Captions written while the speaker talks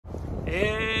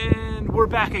And we're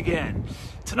back again.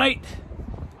 Tonight,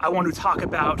 I want to talk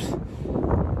about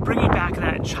bringing back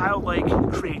that childlike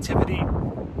creativity,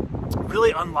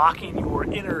 really unlocking your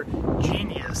inner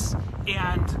genius,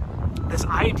 and this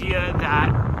idea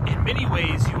that in many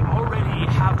ways you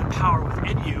already have the power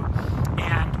within you,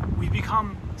 and we've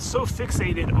become so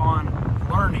fixated on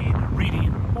learning, reading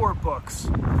more books,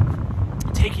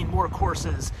 taking more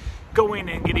courses, going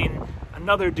and getting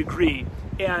another degree.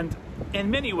 And in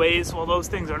many ways, while those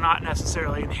things are not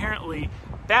necessarily inherently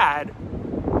bad,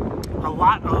 a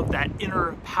lot of that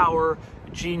inner power,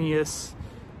 genius,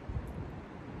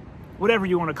 whatever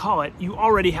you want to call it, you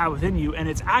already have within you, and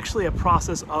it's actually a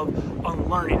process of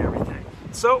unlearning everything.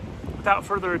 So, without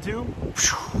further ado,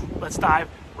 let's dive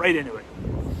right into it.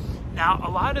 Now, a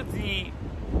lot of the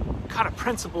kind of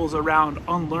principles around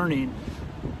unlearning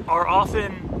are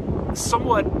often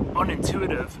somewhat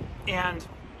unintuitive, and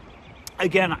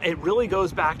again, it really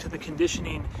goes back to the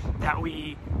conditioning that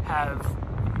we have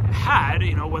had,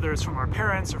 whether it's from our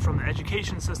parents or from the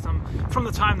education system, from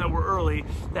the time that we're early,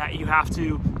 that you have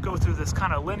to go through this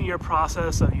kind of linear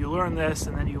process of you learn this,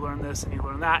 and then you learn this, and you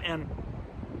learn that. And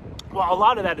while a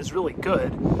lot of that is really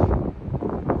good,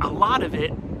 a lot of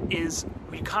it is,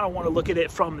 we kind of want to look at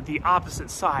it from the opposite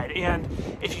side. And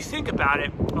if you think about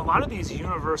it, a lot of these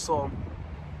universal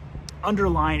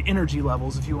underlying energy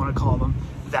levels, if you want to call them,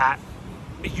 that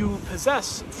you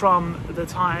possess from the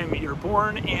time you're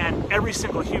born, and every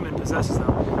single human possesses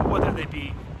them, whether they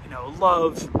be,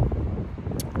 love,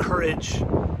 courage,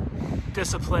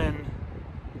 discipline.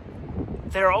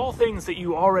 They're all things that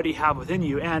you already have within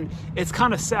you. And it's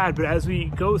kind of sad, but as we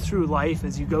go through life,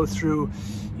 as you go through,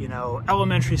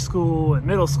 elementary school and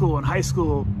middle school and high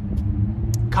school,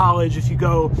 college, if you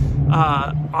go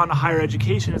on a higher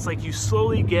education, it's like you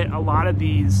slowly get a lot of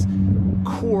these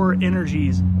core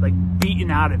energies like beaten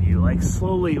out of you, like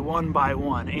slowly one by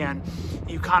one, and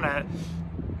you kind of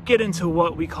get into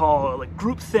what we call like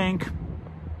groupthink,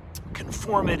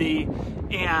 conformity,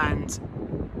 and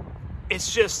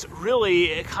it's just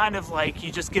really kind of like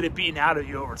you just get it beaten out of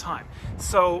you over time.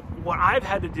 So what I've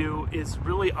had to do is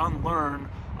really unlearn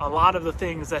a lot of the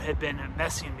things that had been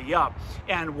messing me up,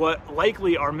 and what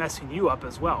likely are messing you up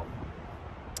as well.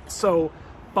 So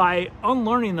by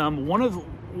unlearning them,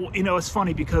 it's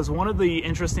funny because one of the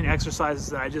interesting exercises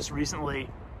that I just recently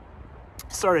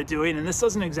started doing, and this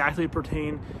doesn't exactly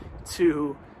pertain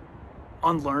to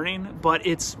unlearning, but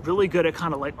it's really good at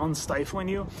kind of like unstifling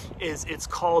you, it's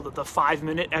called the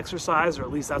 5-minute exercise, or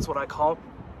at least that's what I call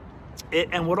it.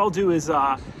 And what I'll do is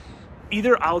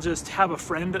either I'll just have a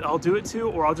friend that I'll do it to,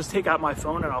 or I'll just take out my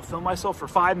phone and I'll film myself for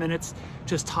 5 minutes,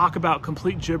 just talk about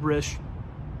complete gibberish.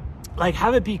 Like,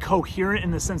 have it be coherent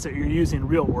in the sense that you're using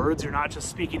real words. You're not just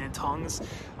speaking in tongues.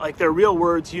 Like, they're real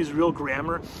words, use real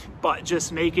grammar, but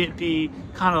just make it be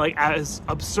kind of like as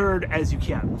absurd as you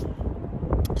can.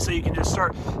 So you can just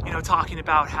start, talking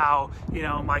about how,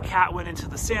 my cat went into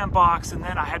the sandbox, and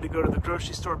then I had to go to the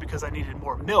grocery store because I needed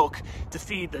more milk to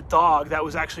feed the dog that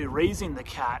was actually raising the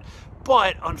cat.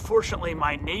 But unfortunately,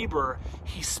 my neighbor,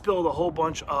 he spilled a whole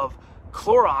bunch of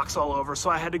Clorox all over, so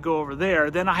I had to go over there.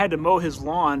 Then I had to mow his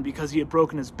lawn because he had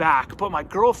broken his back. But my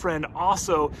girlfriend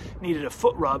also needed a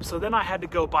foot rub, so then I had to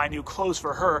go buy new clothes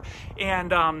for her.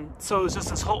 And so it was just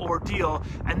this whole ordeal.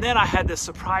 And then I had this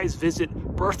surprise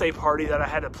birthday party that I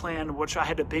had to plan, which I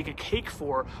had to bake a cake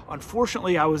for.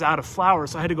 Unfortunately, I was out of flour,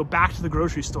 so I had to go back to the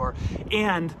grocery store.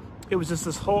 And it was just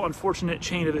this whole unfortunate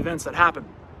chain of events that happened.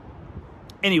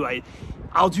 Anyway,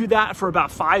 I'll do that for about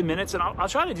 5 minutes, and I'll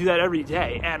try to do that every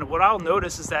day. And what I'll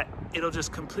notice is that it'll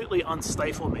just completely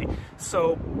unstifle me.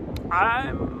 So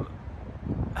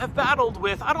I've battled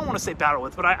with, I don't want to say battle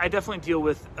with, but I definitely deal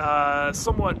with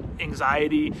somewhat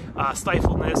anxiety,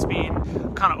 stifledness,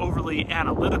 being kind of overly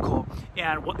analytical.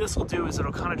 And what this will do is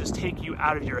it'll kind of just take you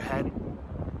out of your head.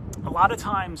 A lot of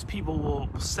times people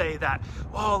will say that,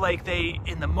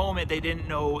 in the moment they didn't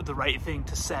know the right thing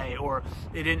to say, or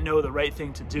they didn't know the right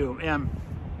thing to do. And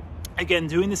again,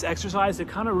 doing this exercise, it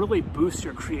kind of really boosts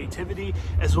your creativity,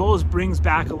 as well as brings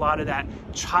back a lot of that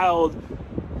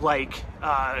childlike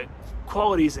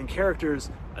qualities and characters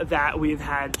that we've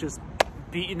had just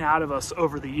beaten out of us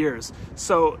over the years.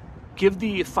 So give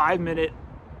the 5-minute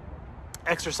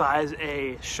exercise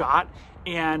a shot,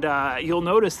 and you'll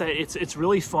notice that it's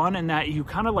really fun, and that you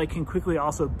kind of can quickly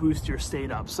also boost your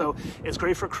state up. So it's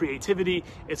great for creativity,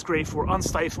 it's great for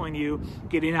unstifling you,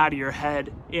 getting out of your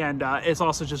head, and it's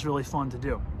also just really fun to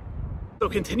do. So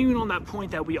continuing on that point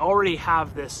that we already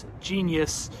have this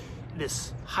genius,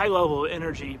 this high level of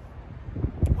energy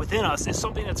within us, is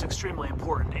something that's extremely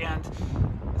important. And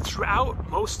throughout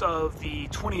most of the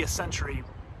 20th century,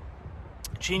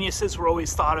 geniuses were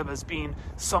always thought of as being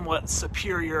somewhat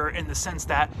superior in the sense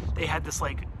that they had this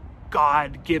like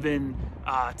God-given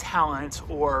talent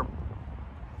or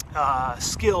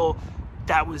skill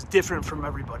that was different from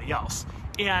everybody else.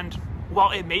 And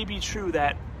while it may be true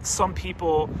that some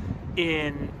people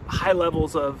in high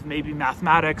levels of maybe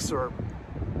mathematics or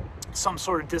some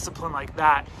sort of discipline like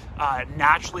that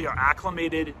naturally are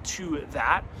acclimated to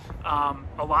that,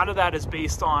 a lot of that is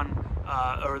based on,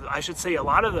 or I should say a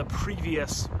lot of the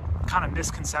previous kind of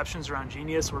misconceptions around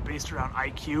genius were based around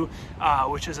IQ,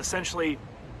 which is essentially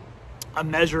a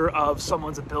measure of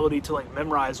someone's ability to like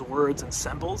memorize words and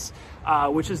symbols,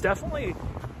 which is definitely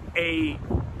a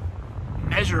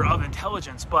measure of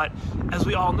intelligence. But as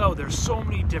we all know, there's so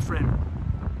many different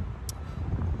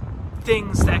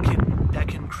things that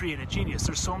can create a genius.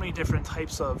 There's so many different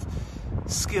types of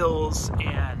skills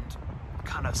and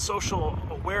kind of social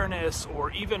awareness,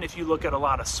 or even if you look at a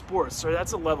lot of sports, so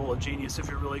that's a level of genius if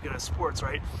you're really good at sports,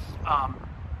 right?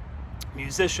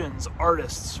 Musicians,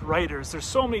 artists, writers, there's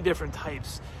so many different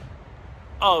types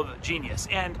of genius.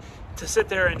 And to sit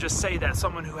there and just say that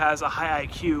someone who has a high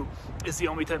IQ is the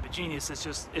only type of genius is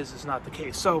just not the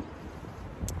case. So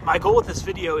my goal with this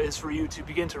video is for you to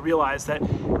begin to realize that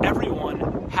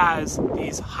everyone has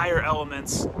these higher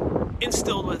elements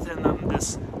instilled within them,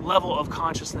 this level of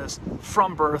consciousness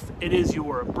from birth. It is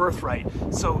your birthright,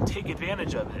 so take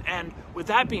advantage of it. And with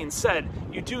that being said,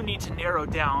 you do need to narrow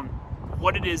down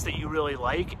what it is that you really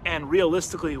like and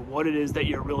realistically what it is that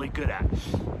you're really good at.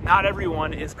 Not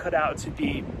everyone is cut out to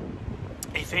be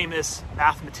a famous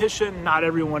mathematician, not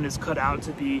everyone is cut out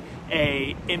to be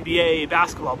a NBA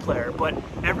basketball player, but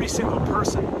every single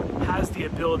person has the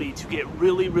ability to get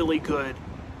really, really good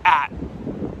at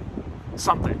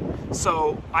something.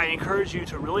 So I encourage you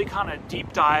to really kind of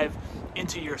deep dive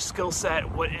into your skill set,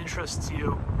 what interests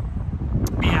you,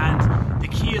 and the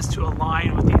key is to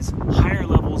align with these higher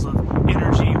levels of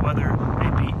energy, whether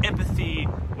it be empathy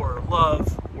or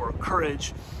love or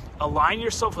courage. Align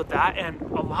yourself with that, and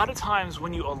a lot of times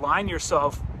when you align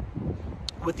yourself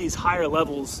with these higher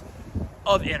levels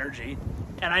of energy,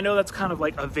 and I know that's kind of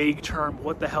like a vague term,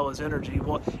 what the hell is energy?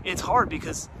 Well, it's hard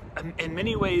because in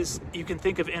many ways you can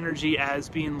think of energy as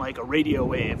being like a radio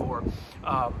wave or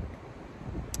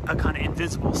a kind of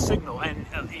invisible signal, and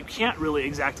you can't really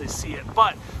exactly see it,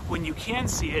 but when you can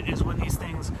see it is when these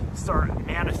things start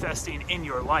manifesting in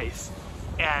your life,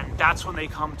 and that's when they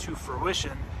come to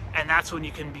fruition. And that's when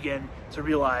you can begin to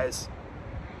realize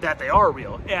that they are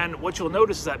real. And what you'll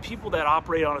notice is that people that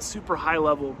operate on a super high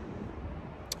level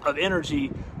of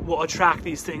energy will attract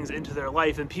these things into their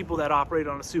life, and people that operate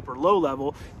on a super low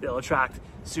level, they'll attract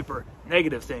super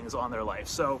negative things on their life.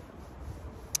 So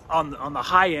on the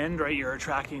high end, right, you're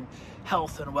attracting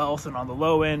health and wealth, and on the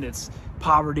low end, it's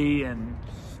poverty and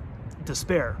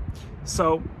despair.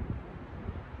 So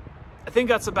I think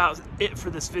that's about it for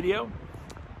this video.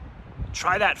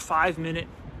 Try that 5-minute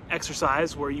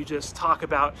exercise where you just talk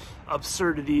about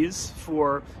absurdities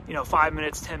for 5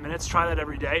 minutes, 10 minutes. Try that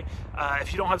every day.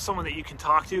 If you don't have someone that you can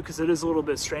talk to, because it is a little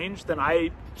bit strange, then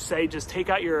I say just take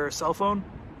out your cell phone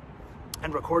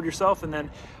and record yourself, and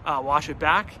then watch it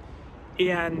back.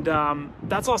 And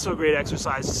that's also a great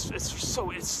exercise.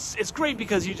 It's great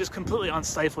because you just completely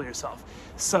unstifle yourself.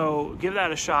 So give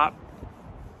that a shot.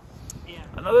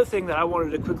 Another thing that I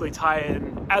wanted to quickly tie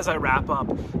in as I wrap up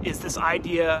is this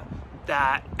idea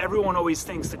that everyone always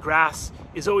thinks the grass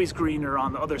is always greener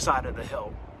on the other side of the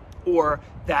hill, or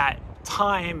that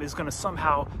time is going to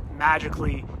somehow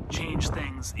magically change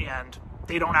things and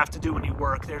they don't have to do any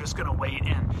work. They're just going to wait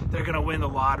and they're going to win the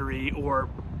lottery, or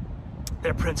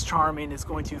their Prince Charming is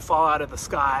going to fall out of the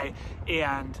sky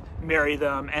and marry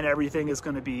them and everything is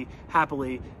going to be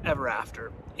happily ever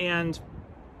after. And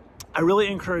I really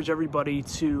encourage everybody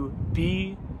to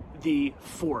be the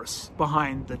force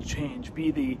behind the change,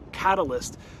 be the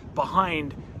catalyst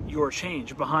behind your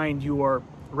change, behind your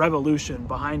revolution,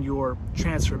 behind your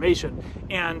transformation.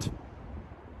 And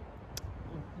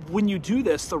when you do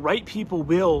this, the right people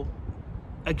will,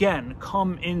 again,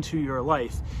 come into your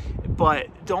life.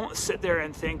 But don't sit there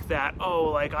and think that, oh,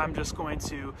 like I'm just going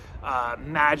to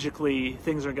magically,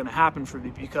 things are going to happen for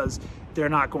me, because they're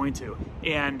not going to.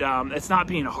 And it's not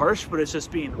being harsh, but it's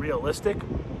just being realistic.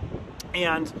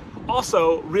 And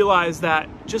also realize that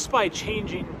just by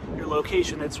changing your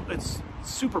location, it's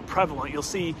super prevalent. You'll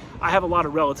see, I have a lot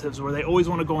of relatives where they always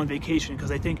want to go on vacation because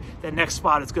they think that next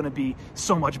spot is going to be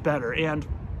so much better. And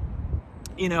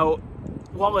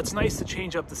while it's nice to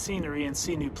change up the scenery and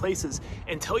see new places,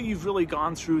 until you've really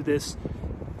gone through this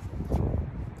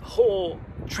whole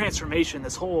transformation,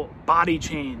 this whole body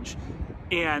change,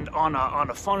 and on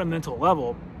a fundamental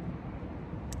level,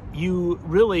 you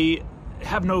really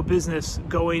have no business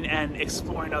going and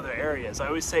exploring other areas. I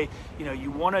always say, you know, you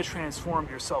want to transform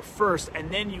yourself first, and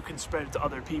then you can spread it to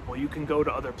other people. You can go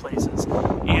to other places,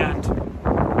 and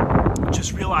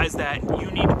just realize that you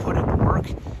need to put in the work,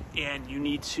 and you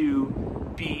need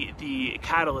to be the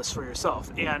catalyst for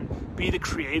yourself and be the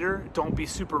creator. Don't be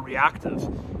super reactive.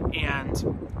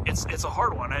 And it's a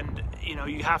hard one, and you know,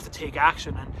 you have to take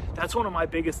action. And that's one of my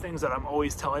biggest things that I'm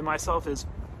always telling myself is,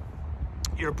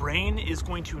 your brain is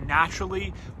going to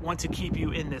naturally want to keep you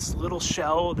in this little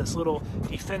shell, this little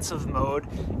defensive mode.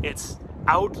 It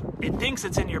thinks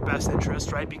it's in your best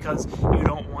interest, right? Because you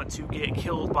don't want to get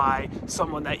killed by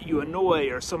someone that you annoy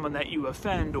or someone that you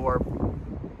offend, or,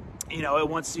 you know, it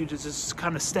wants you to just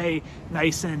kind of stay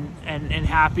nice and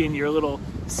happy in your little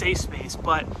safe space.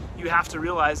 But you have to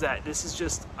realize that this is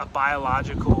just a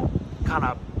biological kind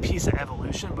of piece of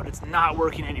evolution, but it's not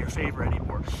working in your favor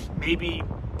anymore. Maybe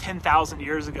 10,000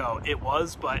 years ago it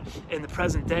was, but in the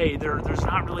present day there's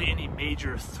not really any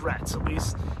major threats, at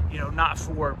least, you know, not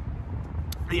for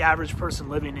the average person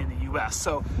living in the US.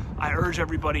 So I urge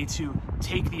everybody to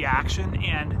take the action,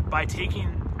 and by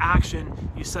taking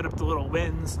action you set up the little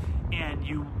wins, and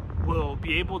you will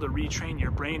be able to retrain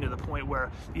your brain to the point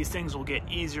where these things will get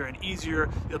easier and easier.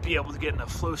 You'll be able to get in a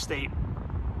flow state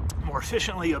more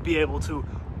efficiently. You'll be able to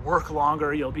work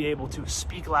longer, you'll be able to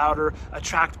speak louder,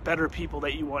 attract better people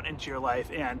that you want into your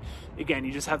life, and again,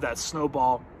 you just have that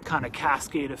snowball kind of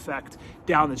cascade effect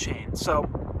down the chain. So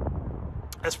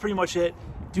that's pretty much it.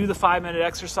 Do the 5-minute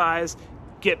exercise,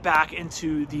 get back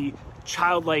into the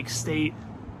childlike state,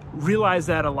 realize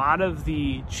that a lot of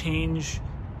the change,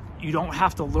 you don't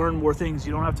have to learn more things,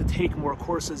 you don't have to take more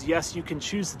courses. Yes, you can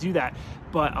choose to do that,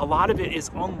 but a lot of it is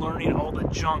unlearning all the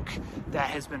junk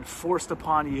that has been forced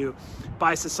upon you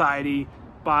by society,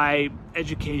 by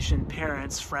education,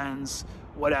 parents, friends,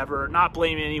 whatever. Not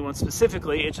blaming anyone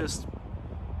specifically, it's just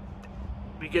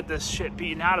we get this shit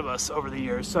beaten out of us over the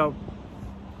years. So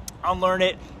unlearn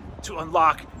it to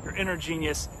unlock your inner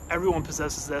genius. Everyone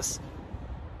possesses this.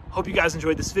 Hope you guys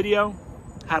enjoyed this video.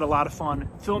 Had a lot of fun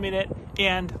filming it,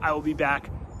 and I will be back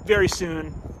very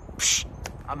soon.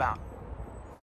 I'm out.